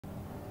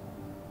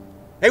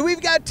Hey,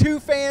 we've got two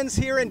fans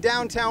here in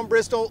downtown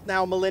Bristol.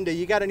 Now, Melinda,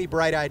 you got any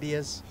bright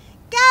ideas?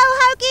 Go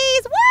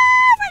Hokies!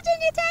 Woo!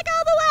 Virginia Tech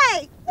all the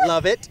way!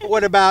 Love it.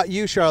 What about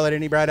you, Charlotte?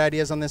 Any bright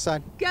ideas on this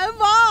side? Go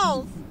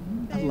Vols!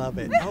 I love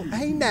it. Oh,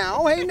 hey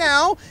now, hey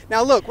now.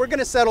 Now look, we're going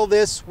to settle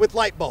this with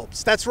light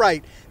bulbs. That's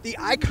right. The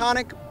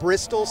iconic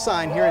Bristol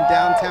sign here in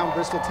downtown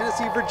Bristol,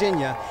 Tennessee,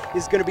 Virginia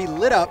is going to be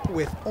lit up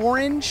with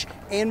orange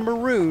and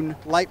maroon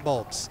light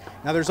bulbs.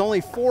 Now there's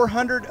only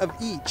 400 of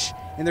each,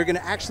 and they're going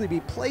to actually be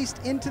placed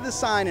into the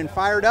sign and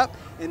fired up,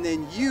 and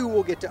then you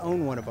will get to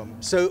own one of them.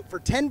 So for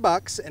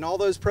 $10, and all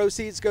those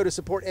proceeds go to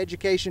support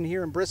education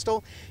here in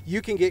Bristol,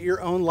 you can get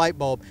your own light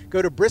bulb.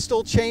 Go to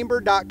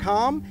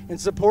bristolchamber.com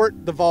and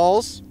support the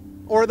Vols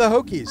or the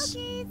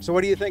Hokies. So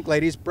what do you think,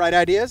 ladies? Bright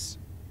ideas?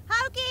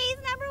 Hokies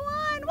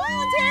 #1!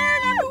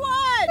 Volunteer #1!